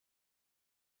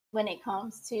when it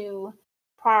comes to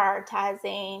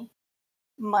prioritizing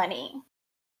money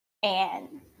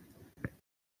and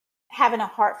having a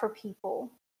heart for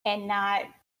people and not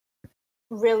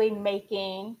really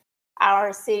making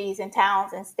our cities and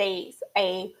towns and states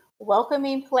a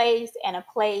welcoming place and a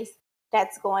place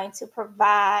that's going to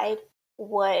provide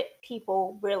what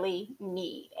people really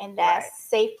need. And that's Right.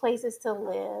 safe places to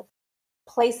live,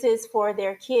 places for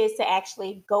their kids to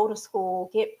actually go to school,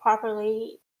 get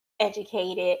properly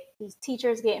educated, these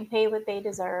teachers getting paid what they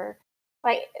deserve.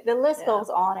 Like the list Yeah. goes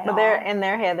on and But on. they're in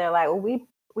their head, they're like, well,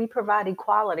 we provide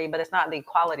equality, but it's not the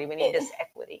equality. We need this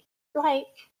equity. Like,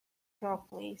 girl,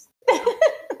 please.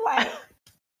 Like,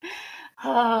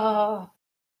 oh,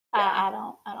 Yeah. I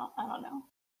don't know.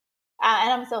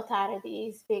 And I'm so tired of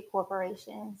these big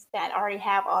corporations that already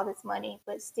have all this money,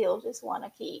 but still just want to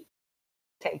keep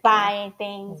buying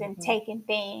things and taking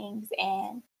things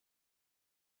and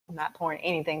not pouring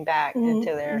anything back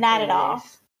into their not at all.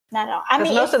 communities. Not at all. I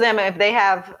mean, most of them, if they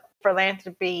have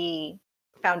philanthropy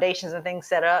foundations and things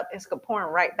set up, it's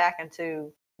pouring right back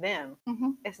into them.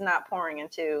 Mhm. It's not pouring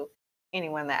into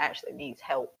anyone that actually needs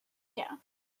help. Yeah.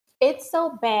 It's so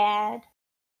bad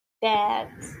that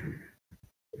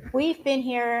we've been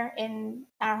here in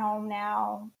our home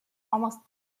now almost,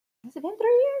 has it been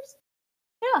 3 years?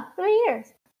 Yeah, 3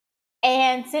 years.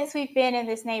 And since we've been in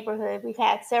this neighborhood, we've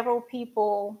had several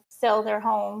people sell their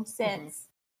homes since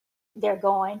they're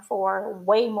going for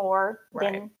way more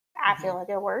than I feel like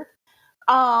they're worth.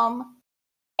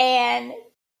 And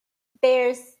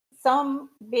there's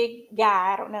some big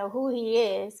guy, I don't know who he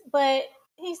is, but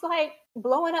he's like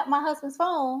blowing up my husband's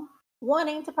phone,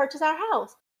 wanting to purchase our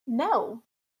house. No,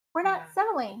 we're not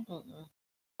selling.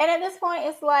 And at this point,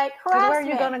 it's like harassment. Where are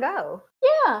you going to go?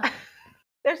 Yeah.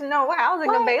 There's no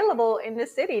housing available in the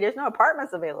city. There's no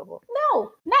apartments available.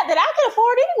 No, not that I could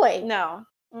afford anyway. No.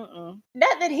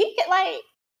 Not that he could, like,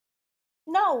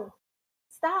 no,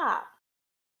 stop.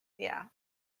 Yeah.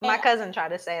 My cousin tried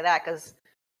to say that because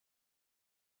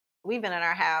we've been in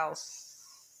our house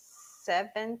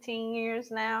 17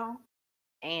 years now.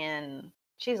 And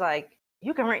she's like,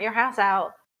 you can rent your house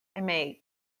out and make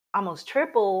almost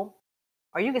triple,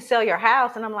 or you can sell your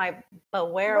house. And I'm like,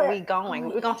 but where are we going?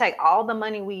 We're going to take all the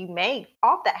money we make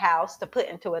off that house to put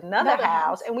into another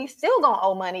house. And we still going to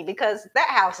owe money because that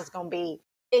house is going to be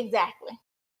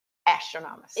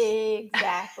astronomical.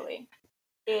 Exactly.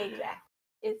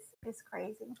 It's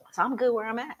crazy. So I'm good where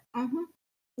I'm at.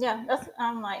 Yeah,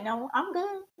 I'm like, no, I'm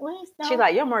good. She's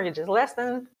like, your mortgage is less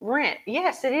than rent.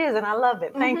 Yes, it is, and I love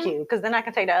it. Thank you, because then I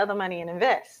can take the other money and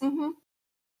invest.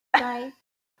 Right.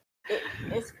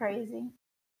 It's crazy.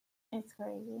 It's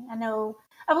crazy. I know.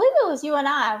 I believe it was you and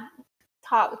I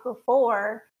talked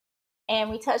before, and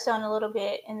we touched on a little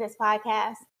bit in this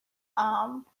podcast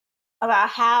about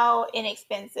how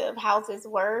inexpensive houses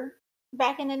were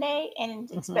back in the day, and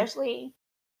especially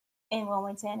in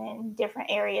Wilmington and different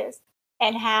areas,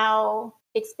 and how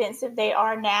expensive they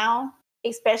are now,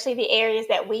 especially the areas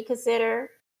that we consider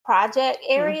project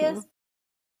areas.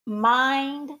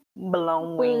 Mind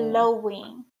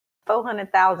blowing.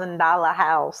 $400,000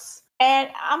 house. And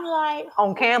I'm like,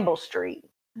 on Campbell Street.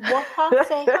 What?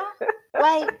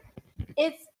 Like,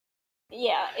 it's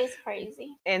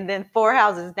crazy. And then 4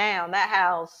 houses down, that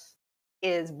house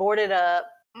is boarded up.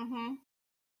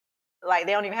 Like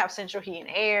they don't even have central heat and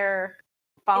air,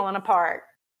 falling apart.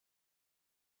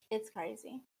 It's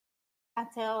crazy. I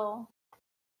tell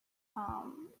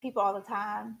people all the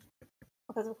time,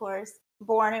 because of course,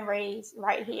 born and raised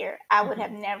right here, I would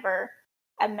have never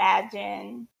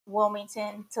imagined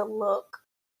Wilmington to look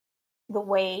the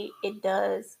way it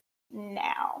does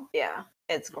now. Yeah,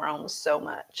 it's grown so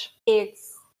much.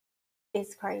 It's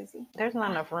crazy. There's not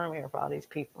enough room here for all these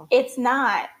people. It's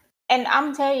not. And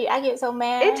I'm telling you, I get so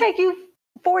mad. It take you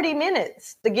 40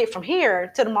 minutes to get from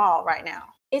here to the mall right now.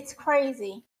 It's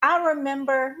crazy. I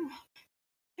remember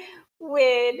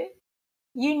when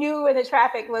you knew where the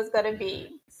traffic was going to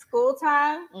be. School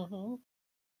time,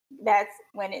 that's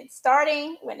when it's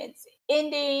starting, when it's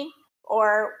ending,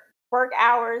 or work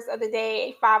hours of the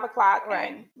day, 5 o'clock,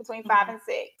 and between 5 and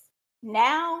 6.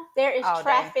 Now there is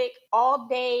traffic all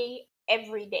day,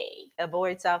 every day.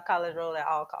 Avoid South College Road at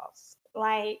all costs.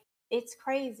 Like, it's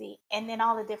crazy. And then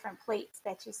all the different plates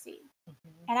that you see.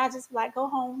 And I just like, go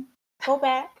home, go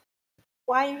back.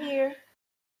 Why are you here?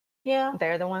 Yeah.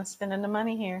 They're the ones spending the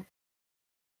money here.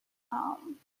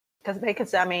 Because they can,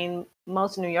 I mean,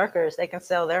 most New Yorkers, they can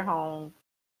sell their home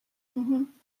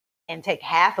and take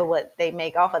half of what they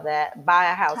make off of that,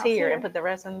 buy a house here, and put the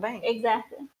rest in the bank.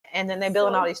 Exactly. And then they're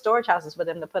building all these storage houses for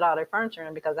them to put all their furniture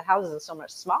in, because the houses are so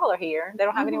much smaller here. They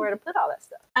don't have anywhere to put all that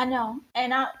stuff. I know.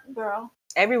 And girl.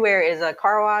 Everywhere is a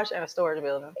car wash and a storage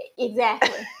building.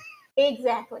 Exactly.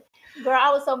 Exactly. Girl, I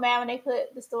was so mad when they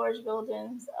put the storage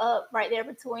buildings up right there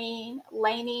between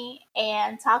Laney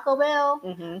and Taco Bell.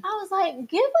 I was like,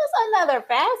 give us another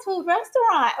fast food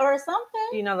restaurant or something.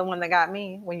 You know the one that got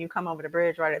me? When you come over the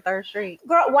bridge right at 3rd Street.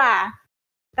 Girl, why?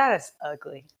 That is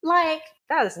ugly. Like,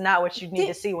 that is not what you need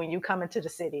to see when you come into the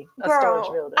city. A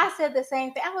storage building. I said the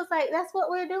same thing. I was like, that's what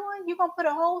we're doing? You're going to put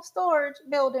a whole storage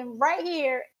building right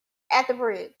here at the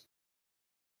bridge?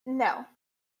 No.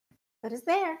 But it's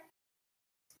there.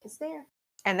 It's there.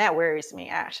 And that worries me,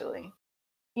 actually.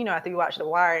 You know, after you watch The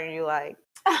Wire and you're like,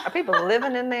 are people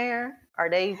living in there?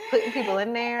 Are they putting people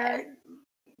in there?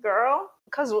 Girl.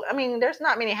 Because, I mean, there's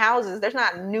not many houses. There's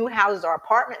not new houses or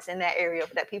apartments in that area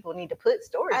that people need to put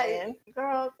storage in.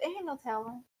 Girl, ain't no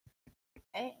telling.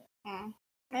 Ain't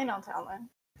no telling.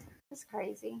 It's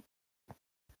crazy.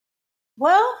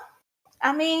 Well,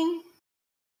 I mean.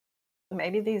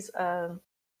 Maybe these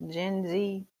Gen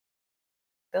Z,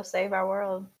 they'll save our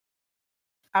world.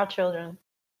 Our children.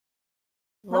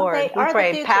 Lord, we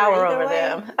pray power over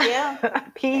them. Yeah.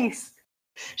 Peace.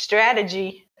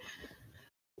 Strategy.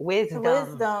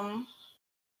 Wisdom.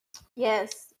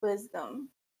 Yes, wisdom.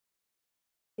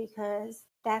 Because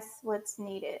that's what's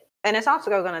needed. And it's also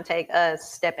going to take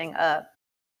us stepping up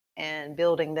and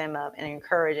building them up and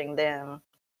encouraging them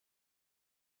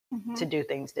to do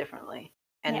things differently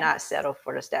and not settle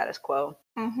for the status quo.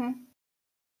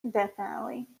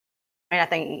 Definitely. And I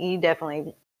think you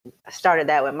definitely started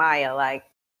that with Maya. Like,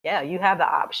 yeah, you have the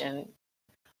option.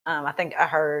 I think I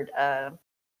heard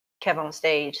Kevin on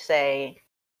stage say,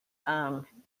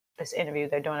 this interview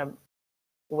they're doing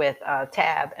with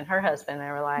Tab and her husband. They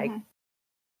were like,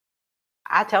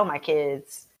 I tell my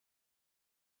kids,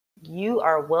 you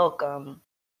are welcome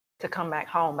to come back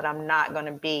home, but I'm not going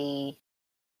to be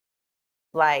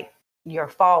like your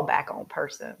fallback on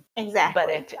person. Exactly.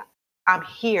 But if I'm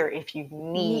here if you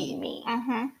need me.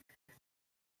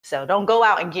 So don't go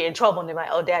out and get in trouble and be like,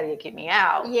 oh, daddy will get me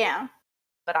out. Yeah.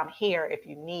 But I'm here if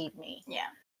you need me. Yeah.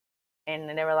 And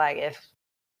then they were like, if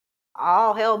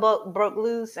all hell broke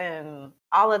loose and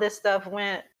all of this stuff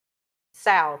went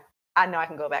south, I know I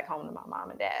can go back home to my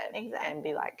mom and dad and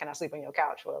be like, can I sleep on your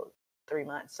couch for 3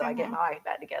 months so I get my life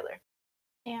back together?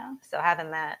 Yeah. So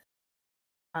having that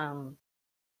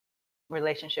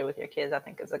relationship with your kids, I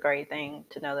think is a great thing,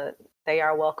 to know that they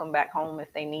are welcome back home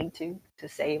if they need to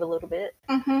save a little bit.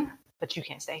 But you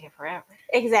can't stay here forever.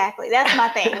 Exactly. That's my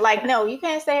thing. Like, no, you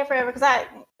can't stay here forever, because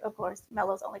of course,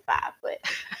 Melo's only 5, but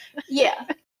yeah,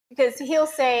 because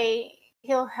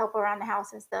he'll help around the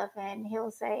house and stuff, and he'll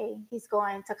say he's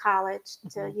going to college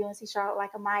to UNC Charlotte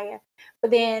like Amaya. But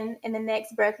then in the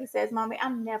next breath, he says, Mommy,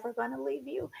 I'm never going to leave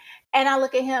you. And I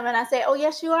look at him and I say, oh,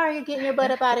 yes, you are. You're getting your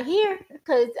butt up out of here,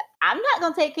 because I'm not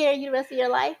going to take care of you the rest of your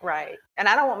life. Right. And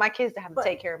I don't want my kids to have to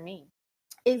take care of me.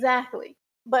 Exactly.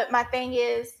 But my thing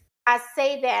is, I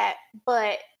say that,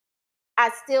 but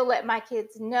I still let my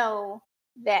kids know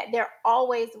that they're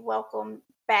always welcome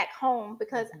back home,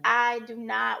 because I do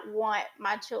not want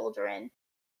my children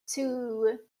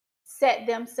to set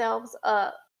themselves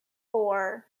up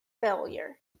for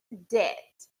failure, debt.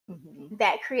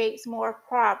 That creates more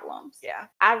problems. Yeah.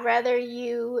 I'd rather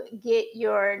you get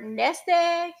your nest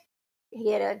egg,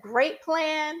 get a great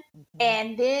plan,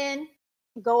 and then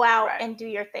go out and do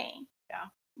your thing. Yeah.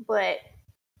 But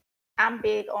I'm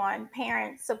big on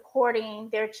parents supporting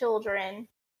their children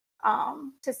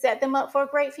to set them up for a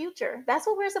great future. That's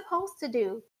what we're supposed to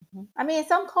do. I mean, in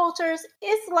some cultures,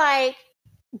 it's like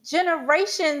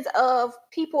generations of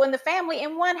people in the family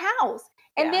in one house.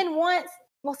 And then once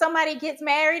somebody gets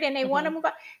married and they want to move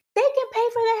out, they can pay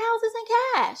for their houses in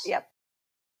cash. Yep.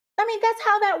 I mean, that's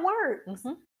how that works.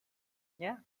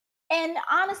 Yeah. And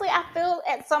honestly, I feel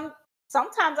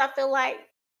sometimes I feel like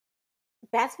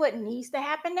that's what needs to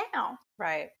happen now.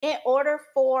 Right. In order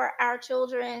for our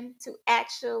children to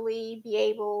actually be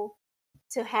able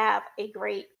to have a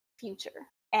great future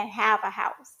and have a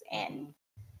house. And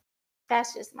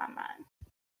that's just my mind.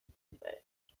 But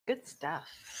good stuff.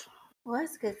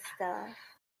 What's good stuff?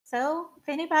 So if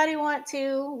anybody want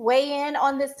to weigh in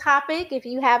on this topic, if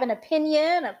you have an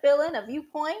opinion, a feeling, a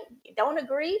viewpoint, you don't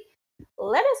agree,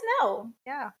 let us know.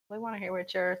 Yeah, we want to hear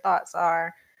what your thoughts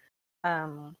are.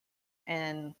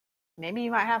 And maybe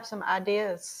you might have some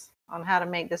ideas on how to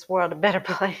make this world a better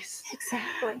place.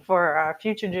 Exactly. For our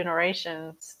future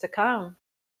generations to come.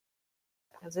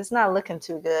 Because it's not looking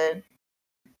too good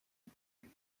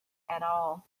at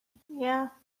all. Yeah.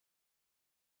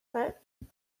 But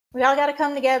we all got to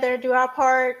come together, do our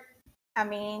part. I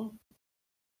mean,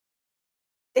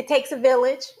 it takes a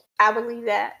village. I believe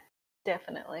that.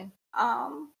 Definitely.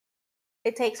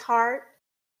 It takes heart.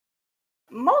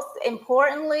 Most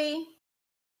importantly,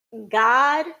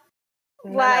 God.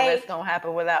 None of it's gonna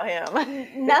happen without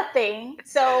him. Nothing.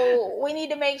 So we need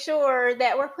to make sure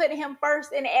that we're putting him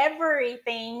first in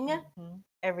everything. Mm-hmm.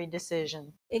 Every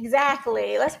decision.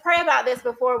 Exactly. Let's pray about this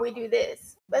before we do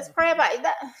this. Let's pray about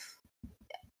that.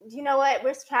 You know what?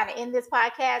 We're trying to end this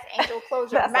podcast. Angel,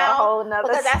 close your mouth.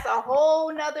 Because that's a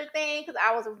whole nother thing. Because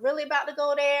I was really about to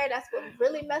go there. That's what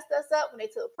really messed us up when they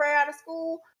took prayer out of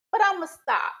school. But I'm going to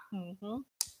stop. Mm-hmm.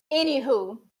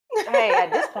 Anywho. Hey,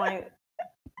 at this point,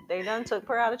 they done took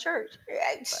prayer out of church.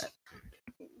 But.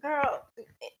 Girl,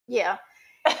 yeah.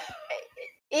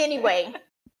 Anyway.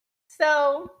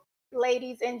 So,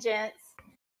 ladies and gents,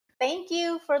 thank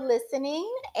you for listening.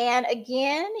 And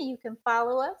again, you can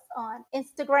follow us on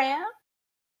Instagram.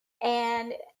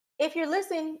 And if you're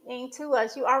listening to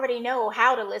us, you already know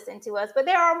how to listen to us, but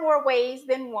there are more ways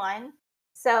than one.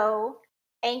 So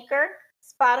Anchor,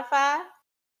 Spotify,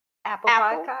 Apple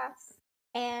Podcasts,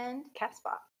 and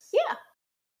Castbox. Yeah.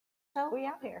 So we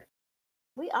out here.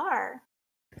 We are.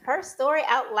 Her story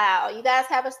out loud. You guys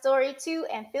have a story too,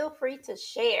 and feel free to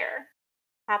share.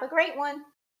 Have a great one.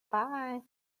 Bye.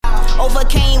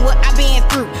 Overcame what I've been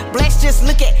through. Bless, just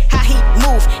look at how he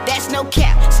move. That's no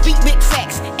cap. Speak big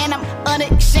facts, and I'm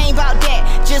unashamed about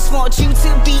that. Just want you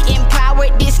to be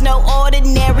empowered. This no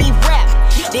ordinary rap.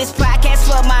 This podcast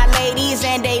for my ladies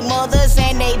and they mothers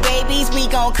and they babies. We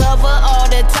gon' cover all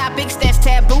the topics that's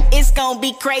taboo. It's gon'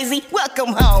 be crazy.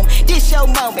 Welcome home. This your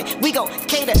moment. We gon'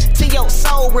 cater to your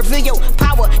soul. Reveal your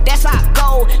power. That's our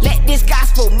goal. Let this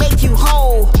gospel make you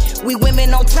whole. We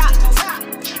women on top.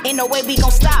 Ain't no way we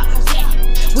gon' stop.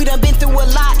 We done been through a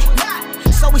lot,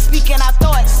 so we speaking our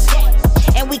thoughts,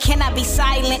 and we cannot be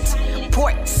silent.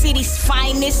 Port City's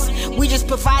finest. We just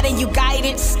providing you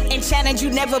guidance and challenge you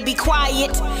never be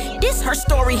quiet. This her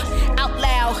story out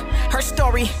loud. Her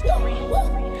story.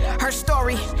 Her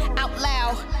story out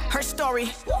loud. Her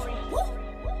story.